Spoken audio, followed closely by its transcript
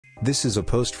This is a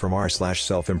post from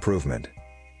r/self-improvement.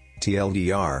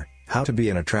 TLDR, how to be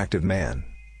an attractive man.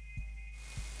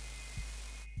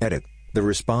 Edit. The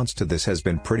response to this has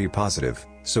been pretty positive,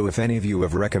 so if any of you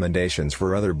have recommendations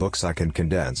for other books I can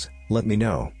condense, let me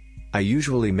know. I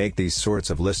usually make these sorts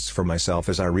of lists for myself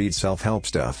as I read self-help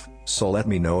stuff, so let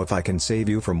me know if I can save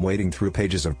you from wading through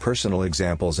pages of personal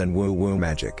examples and woo-woo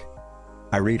magic.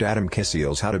 I read Adam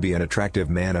Kissel's How to Be an Attractive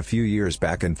Man a few years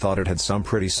back and thought it had some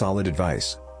pretty solid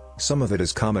advice. Some of it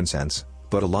is common sense,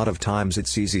 but a lot of times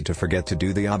it's easy to forget to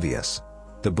do the obvious.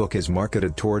 The book is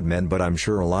marketed toward men, but I'm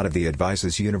sure a lot of the advice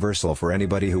is universal for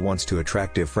anybody who wants to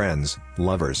attractive friends,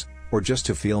 lovers, or just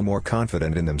to feel more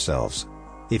confident in themselves.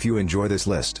 If you enjoy this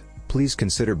list, please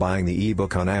consider buying the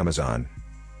ebook on Amazon.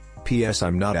 P.S.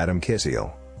 I'm not Adam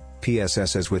Kissel. P.S.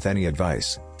 As with any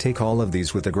advice, take all of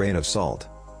these with a grain of salt.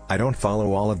 I don't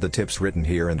follow all of the tips written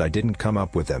here and I didn't come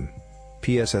up with them.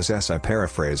 P.S. I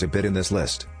paraphrase a bit in this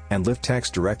list, and lift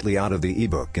text directly out of the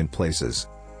ebook in places.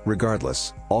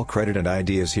 Regardless, all credit and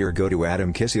ideas here go to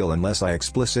Adam Kissel unless I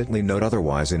explicitly note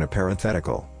otherwise in a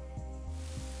parenthetical.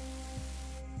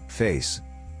 Face.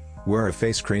 Wear a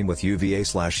face cream with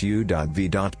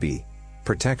UVA/UV.B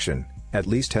protection, at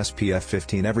least SPF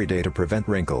 15 every day to prevent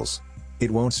wrinkles.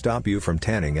 It won't stop you from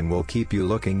tanning and will keep you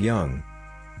looking young.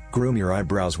 Groom your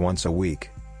eyebrows once a week.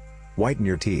 Whiten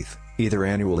your teeth, either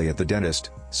annually at the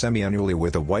dentist, semi-annually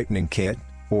with a whitening kit,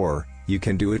 or, you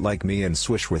can do it like me and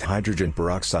swish with hydrogen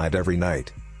peroxide every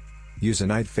night. Use a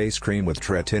night face cream with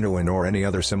tretinoin or any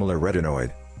other similar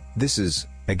retinoid. This is,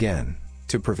 again,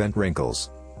 to prevent wrinkles.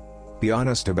 Be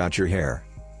honest about your hair.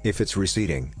 If it's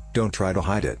receding, don't try to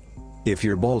hide it. If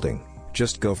you're balding,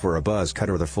 just go for a buzz cut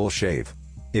or the full shave.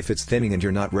 If it's thinning and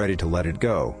you're not ready to let it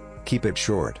go, keep it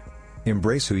short.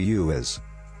 Embrace who you is.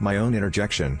 My own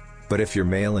interjection, but if you're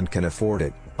male and can afford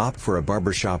it, opt for a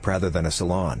barbershop rather than a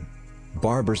salon.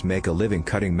 Barbers make a living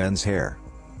cutting men's hair.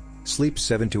 Sleep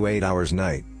 7 to 8 hours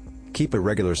night. Keep a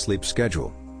regular sleep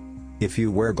schedule. If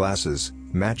you wear glasses,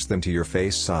 match them to your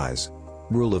face size.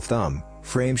 Rule of thumb,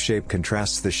 frame shape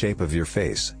contrasts the shape of your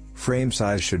face, frame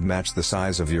size should match the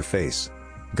size of your face.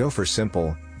 Go for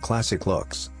simple, classic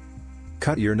looks.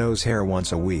 Cut your nose hair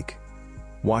once a week.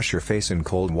 Wash your face in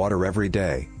cold water every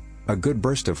day. A good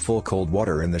burst of full cold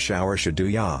water in the shower should do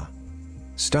ya.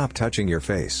 Stop touching your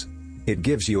face. It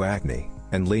gives you acne,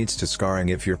 and leads to scarring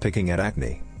if you're picking at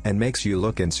acne, and makes you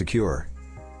look insecure.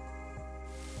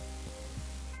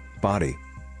 Body.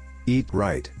 Eat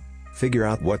right. Figure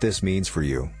out what this means for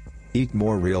you. Eat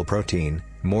more real protein,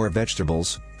 more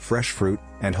vegetables, fresh fruit,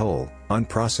 and whole,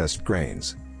 unprocessed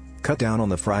grains. Cut down on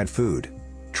the fried food.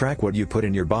 Track what you put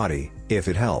in your body, if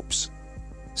it helps.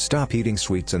 Stop eating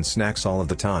sweets and snacks all of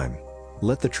the time.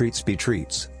 Let the treats be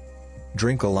treats.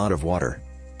 Drink a lot of water.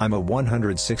 I'm a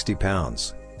 160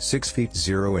 pounds, 6 feet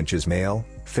 0 inches male,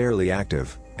 fairly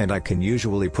active, and I can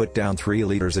usually put down 3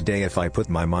 liters a day if I put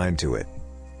my mind to it.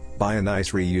 Buy a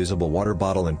nice reusable water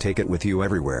bottle and take it with you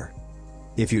everywhere.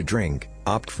 If you drink,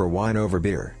 opt for wine over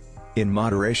beer. In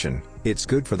moderation, it's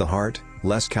good for the heart,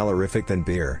 less calorific than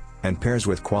beer, and pairs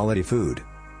with quality food.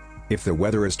 If the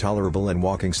weather is tolerable and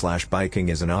walking/biking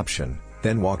is an option,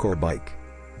 then walk or bike.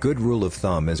 Good rule of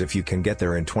thumb is if you can get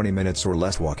there in 20 minutes or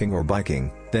less walking or biking,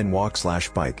 then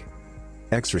walk/bike.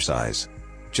 Exercise.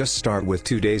 Just start with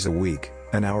 2 days a week,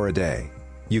 an hour a day.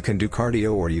 You can do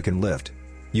cardio or you can lift.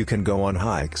 You can go on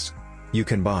hikes. You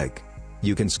can bike.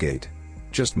 You can skate.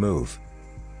 Just move.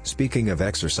 Speaking of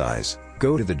exercise,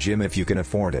 go to the gym if you can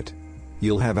afford it.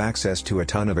 You'll have access to a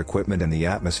ton of equipment and the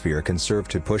atmosphere can serve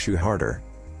to push you harder.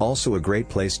 Also a great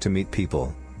place to meet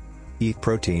people. Eat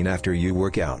protein after you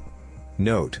work out.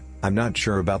 Note, I'm not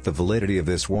sure about the validity of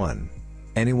this one.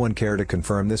 Anyone care to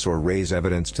confirm this or raise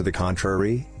evidence to the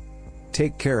contrary?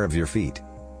 Take care of your feet.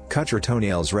 Cut your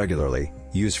toenails regularly,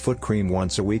 use foot cream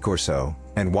once a week or so,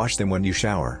 and wash them when you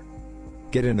shower.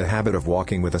 Get in the habit of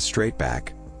walking with a straight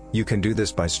back. You can do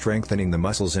this by strengthening the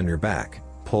muscles in your back.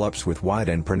 Pull-ups with wide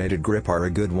and pronated grip are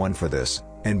a good one for this,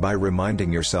 and by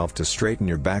reminding yourself to straighten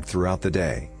your back throughout the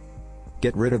day.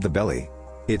 Get rid of the belly.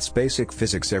 It's basic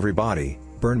physics. Every body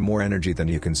burn more energy than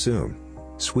you consume.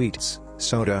 Sweets,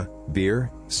 soda,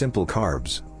 beer, simple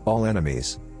carbs, all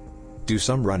enemies. Do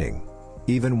some running.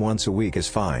 Even once a week is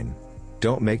fine.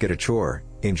 Don't make it a chore,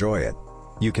 enjoy it.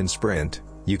 You can sprint,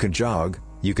 you can jog,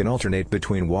 you can alternate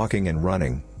between walking and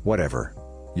running, whatever.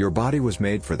 Your body was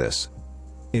made for this.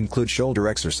 Include shoulder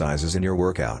exercises in your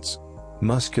workouts.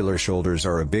 Muscular shoulders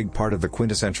are a big part of the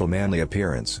quintessential manly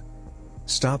appearance.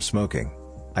 Stop smoking.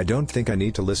 I don't think I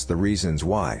need to list the reasons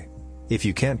why. If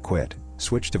you can't quit,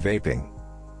 switch to vaping.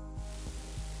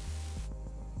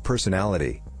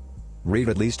 Personality. Read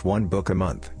at least one book a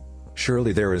month.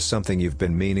 Surely there is something you've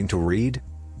been meaning to read?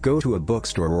 Go to a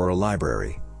bookstore or a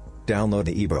library. Download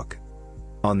the ebook.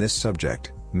 On this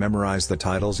subject, memorize the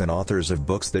titles and authors of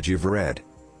books that you've read.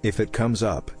 If it comes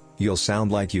up, you'll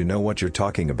sound like you know what you're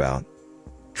talking about.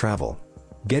 Travel.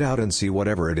 Get out and see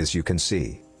whatever it is you can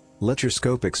see. Let your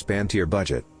scope expand to your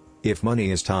budget. If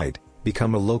money is tight,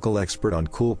 become a local expert on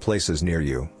cool places near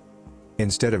you.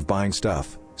 Instead of buying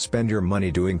stuff, spend your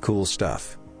money doing cool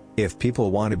stuff. If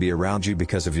people want to be around you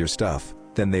because of your stuff,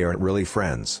 then they aren't really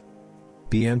friends.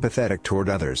 Be empathetic toward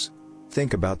others.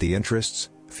 Think about the interests,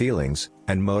 feelings,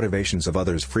 and motivations of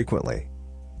others frequently.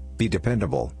 Be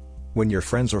dependable. When your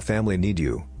friends or family need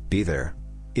you, be there.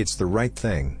 It's the right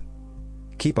thing.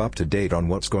 Keep up to date on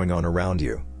what's going on around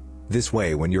you. This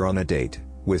way, when you're on a date,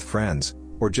 with friends,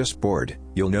 or just bored,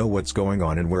 you'll know what's going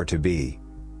on and where to be.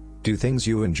 Do things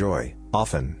you enjoy,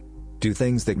 often. Do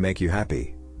things that make you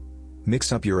happy.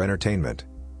 Mix up your entertainment.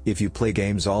 If you play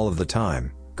games all of the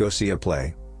time, go see a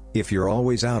play. If you're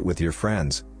always out with your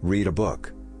friends, read a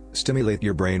book. Stimulate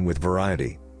your brain with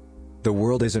variety. The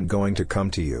world isn't going to come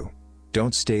to you.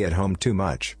 Don't stay at home too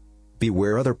much. Be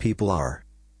where other people are.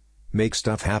 Make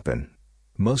stuff happen.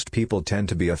 Most people tend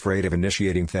to be afraid of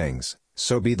initiating things,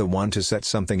 so be the one to set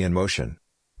something in motion.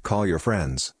 Call your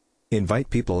friends.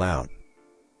 Invite people out.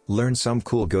 Learn some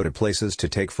cool go-to places to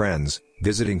take friends,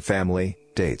 visiting family,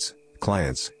 dates,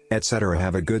 clients, etc.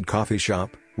 Have a good coffee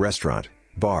shop, restaurant,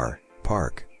 bar,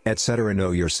 park, etc. Know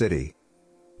your city.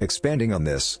 Expanding on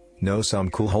this, know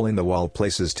some cool hole-in-the-wall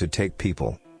places to take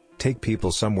people. Take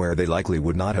people somewhere they likely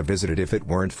would not have visited if it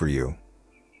weren't for you.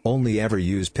 Only ever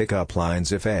use pickup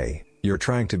lines if A, you're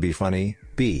trying to be funny,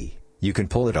 B, you can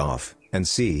pull it off, and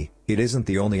C, it isn't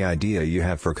the only idea you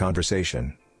have for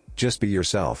conversation. Just be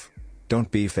yourself. Don't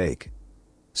be fake.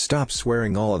 Stop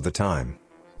swearing all of the time.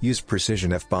 Use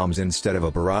precision F-bombs instead of a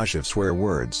barrage of swear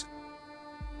words.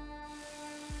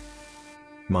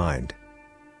 Mind.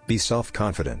 Be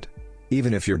self-confident.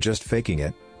 Even if you're just faking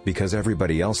it, because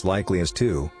everybody else likely is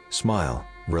too, smile,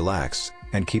 relax,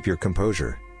 and keep your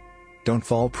composure. Don't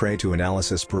fall prey to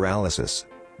analysis paralysis.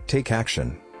 Take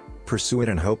action. Pursue it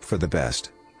and hope for the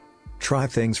best. Try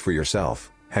things for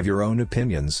yourself, have your own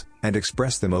opinions, and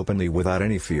express them openly without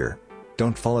any fear.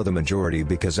 Don't follow the majority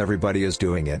because everybody is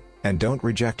doing it, and don't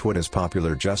reject what is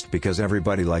popular just because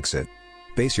everybody likes it.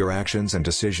 Base your actions and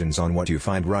decisions on what you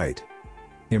find right.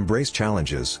 Embrace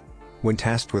challenges. When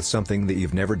tasked with something that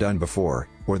you've never done before,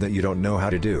 or that you don't know how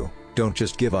to do, don't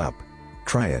just give up.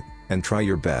 Try it, and try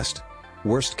your best.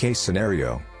 Worst case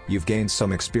scenario, you've gained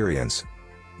some experience.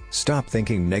 Stop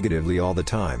thinking negatively all the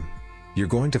time. You're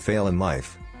going to fail in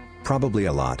life. Probably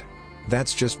a lot.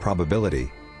 That's just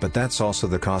probability, but that's also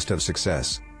the cost of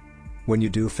success. When you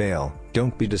do fail,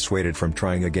 don't be dissuaded from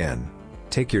trying again.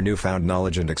 Take your newfound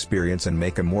knowledge and experience and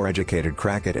make a more educated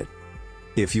crack at it.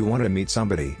 If you want to meet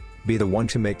somebody, be the one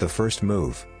to make the first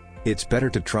move. It's better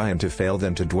to try and to fail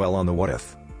than to dwell on the what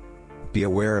if. Be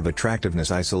aware of attractiveness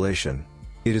isolation.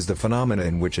 It is the phenomena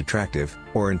in which attractive,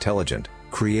 or intelligent,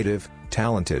 creative,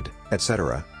 talented,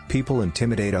 etc. people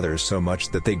intimidate others so much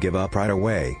that they give up right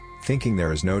away, thinking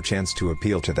there is no chance to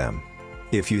appeal to them.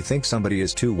 If you think somebody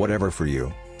is too whatever for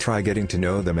you, try getting to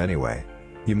know them anyway.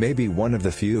 You may be one of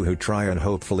the few who try and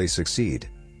hopefully succeed.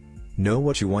 Know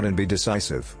what you want and be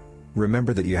decisive.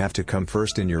 Remember that you have to come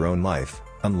first in your own life,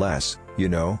 unless,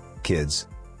 kids.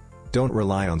 Don't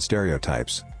rely on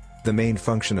stereotypes. The main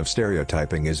function of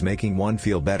stereotyping is making one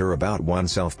feel better about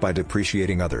oneself by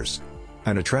depreciating others.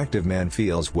 An attractive man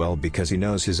feels well because he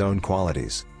knows his own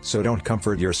qualities, so don't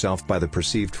comfort yourself by the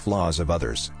perceived flaws of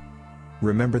others.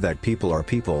 Remember that people are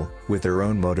people, with their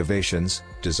own motivations,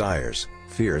 desires,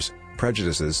 fears,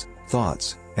 prejudices,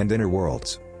 thoughts, and inner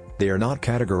worlds. They are not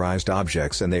categorized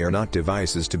objects and they are not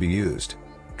devices to be used.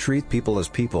 Treat people as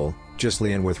people,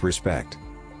 justly and with respect.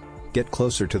 Get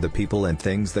closer to the people and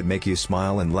things that make you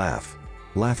smile and laugh.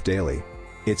 Laugh daily.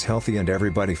 It's healthy and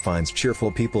everybody finds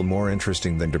cheerful people more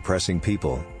interesting than depressing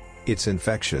people. It's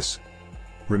infectious.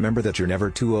 Remember that you're never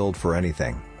too old for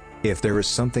anything. If there is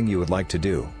something you would like to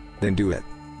do, then do it.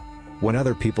 When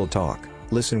other people talk,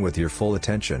 listen with your full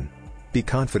attention. Be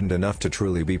confident enough to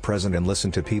truly be present and listen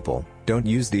to people. Don't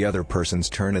use the other person's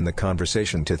turn in the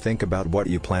conversation to think about what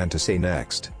you plan to say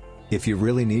next. If you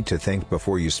really need to think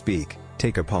before you speak,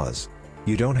 take a pause.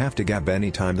 You don't have to gab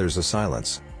anytime there's a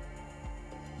silence.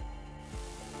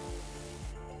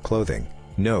 Clothing.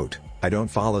 Note, I don't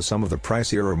follow some of the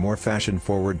pricier or more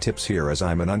fashion-forward tips here as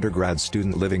I'm an undergrad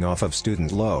student living off of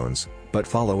student loans, but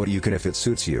follow what you can if it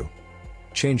suits you.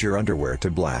 Change your underwear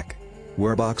to black.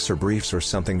 Wear boxer briefs or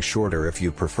something shorter if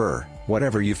you prefer,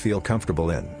 whatever you feel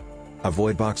comfortable in.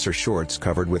 Avoid boxer shorts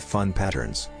covered with fun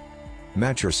patterns.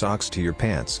 Match your socks to your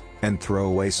pants, and throw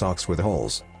away socks with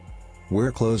holes.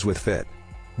 Wear clothes with fit.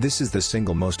 This is the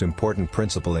single most important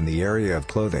principle in the area of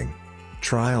clothing.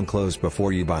 Try on clothes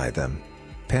before you buy them.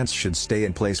 Pants should stay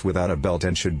in place without a belt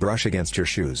and should brush against your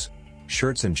shoes.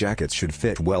 Shirts and jackets should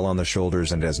fit well on the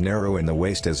shoulders and as narrow in the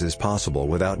waist as is possible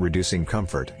without reducing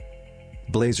comfort.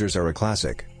 Blazers are a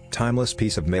classic, timeless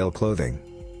piece of male clothing.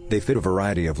 They fit a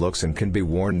variety of looks and can be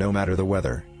worn no matter the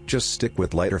weather. Just stick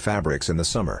with lighter fabrics in the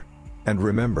summer. And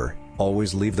remember,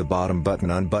 always leave the bottom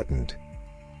button unbuttoned.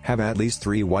 Have at least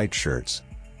 3 white shirts.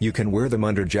 You can wear them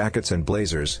under jackets and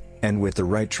blazers, and with the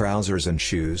right trousers and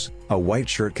shoes, a white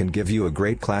shirt can give you a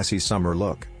great classy summer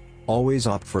look. Always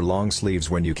opt for long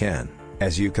sleeves when you can,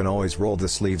 as you can always roll the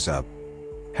sleeves up.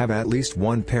 Have at least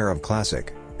 1 pair of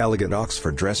classic, elegant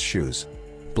Oxford dress shoes.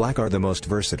 Black are the most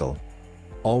versatile.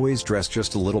 Always dress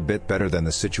just a little bit better than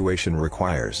the situation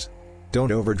requires.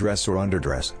 Don't overdress or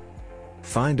underdress.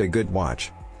 Find a good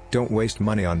watch. Don't waste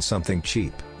money on something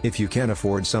cheap. If you can't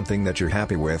afford something that you're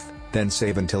happy with, then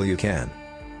save until you can.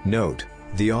 Note: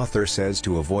 the author says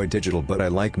to avoid digital, but I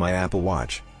like my Apple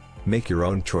Watch. Make your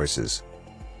own choices.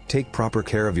 Take proper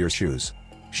care of your shoes.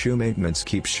 Shoe maintenance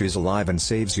keeps shoes alive and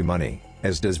saves you money,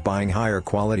 as does buying higher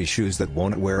quality shoes that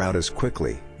won't wear out as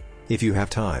quickly. If you have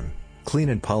time, clean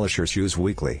and polish your shoes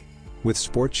weekly. With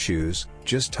sports shoes,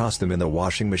 just toss them in the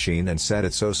washing machine and set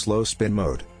it so slow spin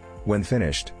mode. When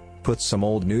finished, put some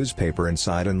old newspaper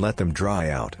inside and let them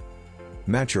dry out.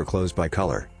 Match your clothes by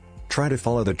color. Try to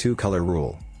follow the 2-color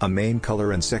rule, a main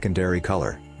color and secondary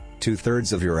color.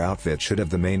 2/3 of your outfit should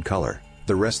have the main color,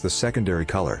 the rest the secondary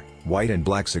color, white and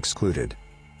blacks excluded.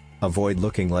 Avoid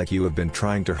looking like you have been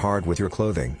trying too hard with your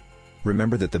clothing.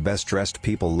 Remember that the best dressed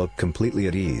people look completely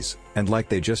at ease, and like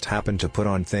they just happen to put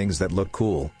on things that look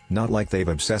cool, not like they've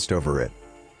obsessed over it.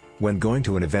 When going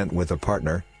to an event with a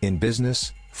partner, in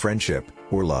business, friendship,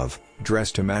 or love,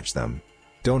 dress to match them.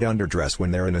 Don't underdress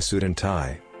when they're in a suit and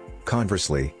tie.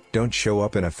 Conversely, don't show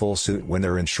up in a full suit when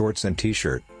they're in shorts and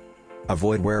t-shirt.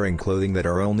 Avoid wearing clothing that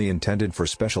are only intended for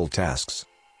special tasks.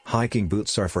 Hiking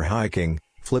boots are for hiking,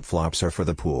 flip-flops are for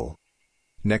the pool.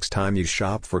 Next time you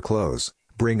shop for clothes,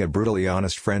 bring a brutally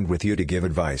honest friend with you to give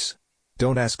advice.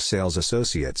 Don't ask sales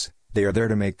associates, they are there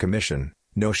to make commission,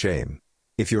 no shame.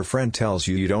 If your friend tells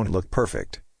you you don't look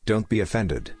perfect, don't be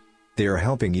offended. They are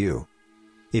helping you.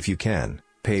 If you can,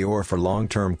 pay more for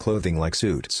long-term clothing like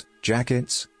suits,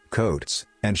 jackets, coats,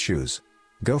 and shoes.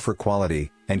 Go for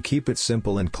quality, and keep it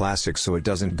simple and classic so it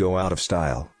doesn't go out of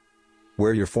style.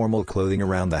 Wear your formal clothing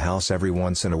around the house every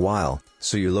once in a while,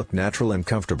 so you look natural and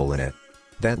comfortable in it.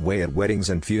 That way at weddings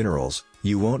and funerals,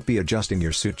 you won't be adjusting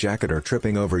your suit jacket or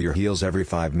tripping over your heels every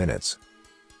 5 minutes.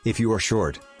 If you are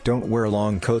short, don't wear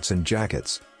long coats and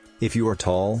jackets. If you are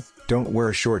tall, don't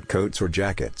wear short coats or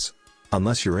jackets.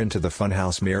 Unless you're into the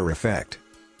funhouse mirror effect.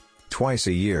 Twice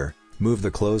a year, move the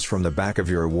clothes from the back of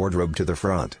your wardrobe to the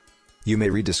front. You may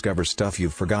rediscover stuff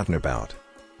you've forgotten about.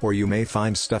 Or you may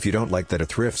find stuff you don't like that a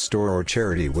thrift store or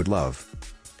charity would love.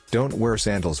 Don't wear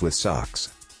sandals with socks.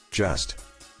 Just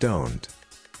don't.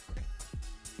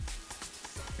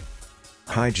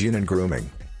 Hygiene and grooming.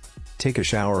 Take a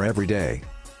shower every day.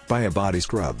 Buy a body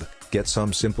scrub, get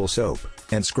some simple soap,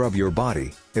 and scrub your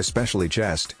body, especially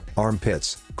chest,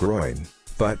 armpits, groin,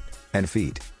 butt, and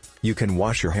feet. You can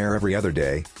wash your hair every other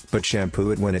day, but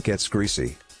shampoo it when it gets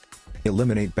greasy.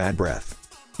 Eliminate bad breath.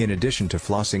 In addition to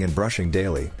flossing and brushing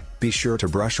daily, be sure to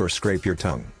brush or scrape your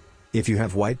tongue. If you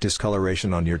have white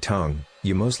discoloration on your tongue,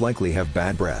 you most likely have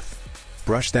bad breath.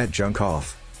 Brush that junk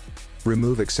off.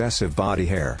 Remove excessive body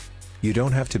hair. You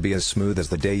don't have to be as smooth as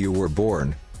the day you were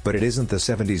born, but it isn't the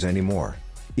 70s anymore.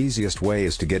 Easiest way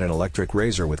is to get an electric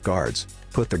razor with guards,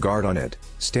 put the guard on it,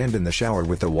 stand in the shower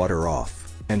with the water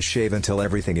off, and shave until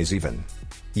everything is even.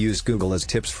 Use Google as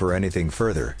tips for anything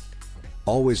further.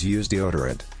 Always use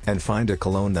deodorant, and find a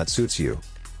cologne that suits you.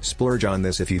 Splurge on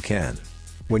this if you can.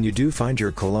 When you do find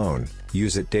your cologne,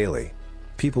 use it daily.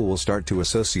 People will start to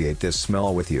associate this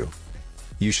smell with you.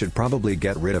 You should probably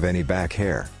get rid of any back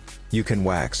hair. You can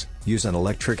wax, use an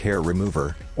electric hair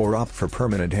remover, or opt for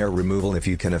permanent hair removal if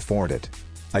you can afford it.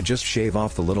 I just shave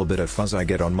off the little bit of fuzz I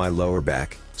get on my lower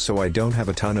back, so I don't have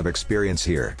a ton of experience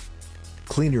here.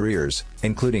 Clean your ears,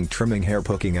 including trimming hair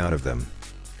poking out of them.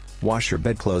 Wash your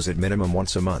bedclothes at minimum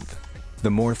once a month. The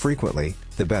more frequently,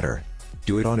 the better.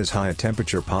 Do it on as high a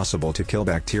temperature possible to kill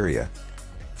bacteria.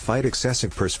 Fight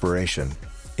excessive perspiration.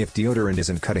 If deodorant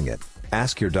isn't cutting it,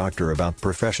 ask your doctor about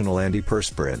professional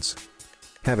antiperspirants.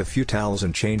 Have a few towels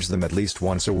and change them at least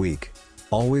once a week.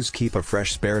 Always keep a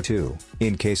fresh spare too,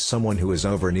 in case someone who is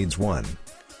over needs one.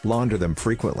 Launder them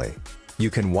frequently. You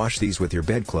can wash these with your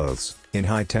bedclothes, in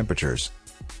high temperatures.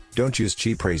 Don't use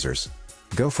cheap razors.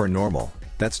 Go for normal,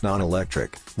 that's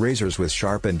non-electric, razors with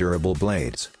sharp and durable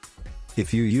blades.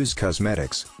 If you use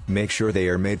cosmetics, make sure they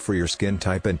are made for your skin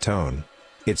type and tone.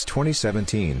 It's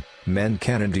 2017, men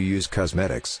can and do use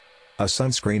cosmetics. A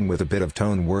sunscreen with a bit of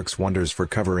tone works wonders for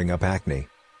covering up acne.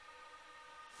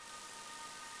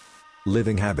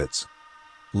 Living habits.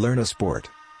 Learn a sport.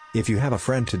 If you have a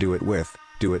friend to do it with,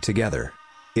 do it together.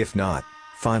 If not,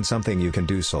 find something you can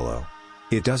do solo.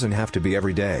 It doesn't have to be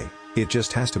every day, it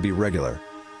just has to be regular.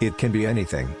 It can be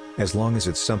anything, as long as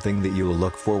it's something that you will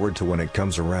look forward to when it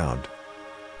comes around.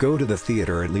 Go to the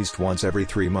theater at least once every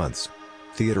 3 months.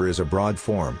 Theater is a broad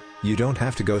form, you don't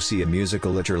have to go see a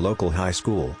musical at your local high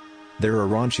school. There are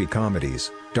raunchy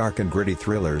comedies, dark and gritty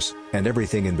thrillers, and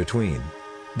everything in between.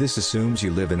 This assumes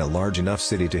you live in a large enough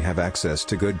city to have access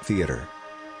to good theater.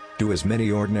 Do as many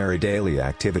ordinary daily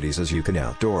activities as you can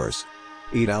outdoors.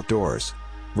 Eat outdoors.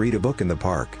 Read a book in the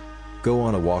park. Go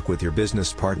on a walk with your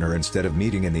business partner instead of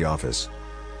meeting in the office.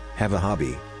 Have a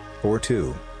hobby. Or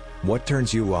two. What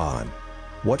turns you on?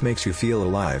 What makes you feel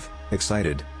alive,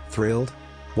 excited, thrilled?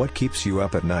 What keeps you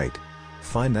up at night?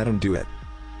 Find that and do it.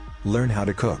 Learn how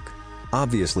to cook.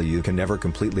 Obviously you can never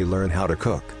completely learn how to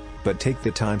cook, but take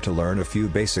the time to learn a few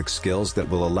basic skills that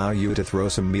will allow you to throw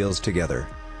some meals together.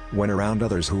 When around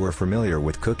others who are familiar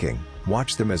with cooking,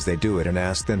 watch them as they do it and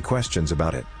ask them questions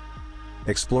about it.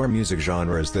 Explore music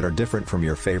genres that are different from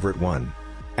your favorite one.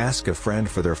 Ask a friend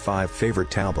for their 5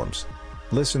 favorite albums.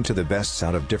 Listen to the bests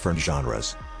out of different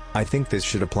genres. I think this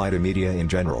should apply to media in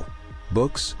general.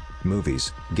 Books,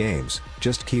 movies, games,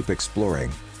 just keep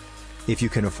exploring. If you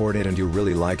can afford it and you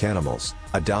really like animals,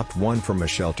 adopt one from a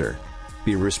shelter.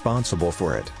 Be responsible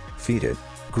for it, feed it,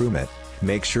 groom it,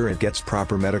 make sure it gets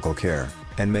proper medical care,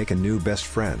 and make a new best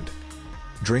friend.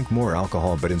 Drink more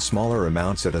alcohol but in smaller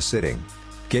amounts at a sitting.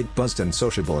 Get buzzed and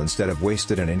sociable instead of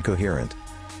wasted and incoherent.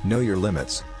 Know your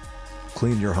limits.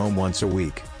 Clean your home once a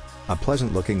week. A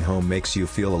pleasant-looking home makes you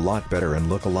feel a lot better and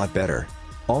look a lot better.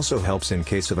 Also helps in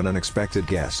case of an unexpected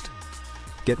guest.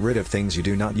 Get rid of things you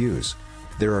do not use.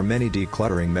 There are many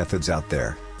decluttering methods out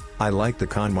there. I like the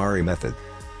KonMari method.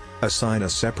 Assign a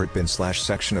separate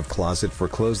bin/section of closet for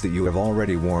clothes that you have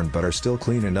already worn but are still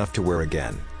clean enough to wear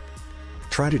again.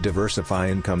 Try to diversify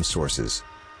income sources.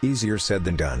 Easier said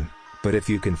than done, but if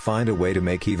you can find a way to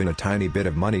make even a tiny bit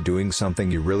of money doing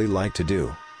something you really like to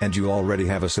do, and you already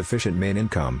have a sufficient main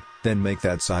income, then make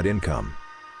that side income.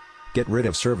 Get rid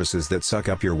of services that suck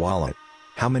up your wallet.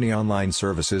 How many online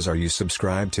services are you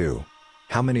subscribed to?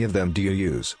 How many of them do you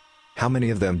use? How many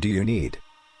of them do you need?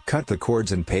 Cut the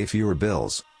cords and pay fewer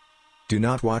bills. Do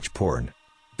not watch porn.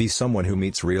 Be someone who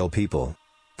meets real people.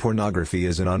 Pornography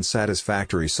is an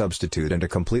unsatisfactory substitute and a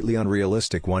completely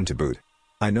unrealistic one to boot.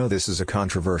 I know this is a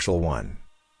controversial one.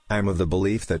 I am of the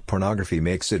belief that pornography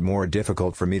makes it more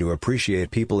difficult for me to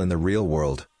appreciate people in the real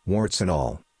world, warts and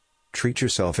all. Treat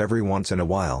yourself every once in a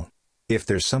while. If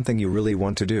there's something you really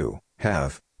want to do,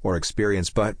 have, or experience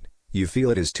but you feel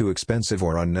it is too expensive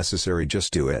or unnecessary,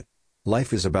 just do it.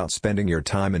 Life is about spending your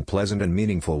time in pleasant and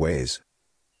meaningful ways.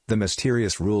 The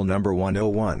mysterious rule number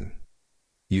 101.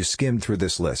 You skimmed through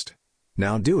this list.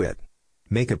 Now do it.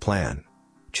 Make a plan.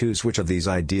 Choose which of these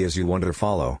ideas you want to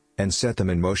follow, and set them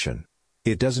in motion.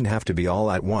 It doesn't have to be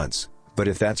all at once, but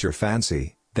if that's your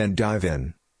fancy, then dive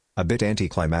in. A bit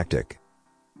anticlimactic.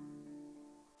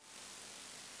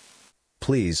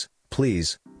 Please,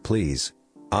 please, please.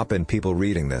 Open people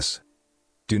reading this.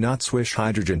 Do not swish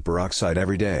hydrogen peroxide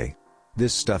every day.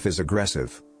 This stuff is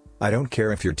aggressive. I don't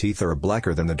care if your teeth are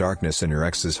blacker than the darkness in your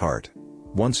ex's heart.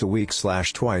 Once a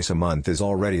week/twice a month is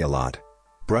already a lot.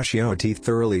 Brush your teeth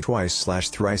thoroughly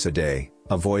twice/thrice a day.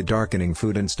 Avoid darkening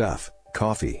food and stuff,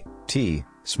 coffee, tea,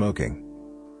 smoking.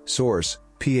 Source,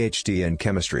 PhD in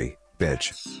chemistry,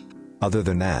 bitch. Other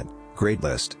than that, great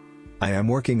list. I am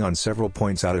working on several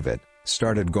points out of it.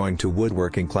 Started going to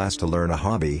woodworking class to learn a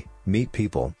hobby, meet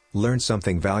people, learn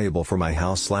something valuable for my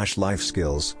house/life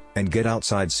skills, and get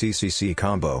outside CCC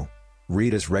combo.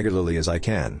 Read as regularly as I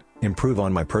can, improve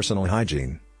on my personal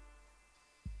hygiene.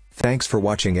 Thanks for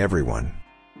watching everyone.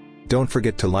 Don't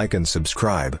forget to like and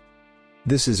subscribe.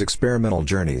 This is Experimental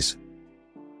Journeys.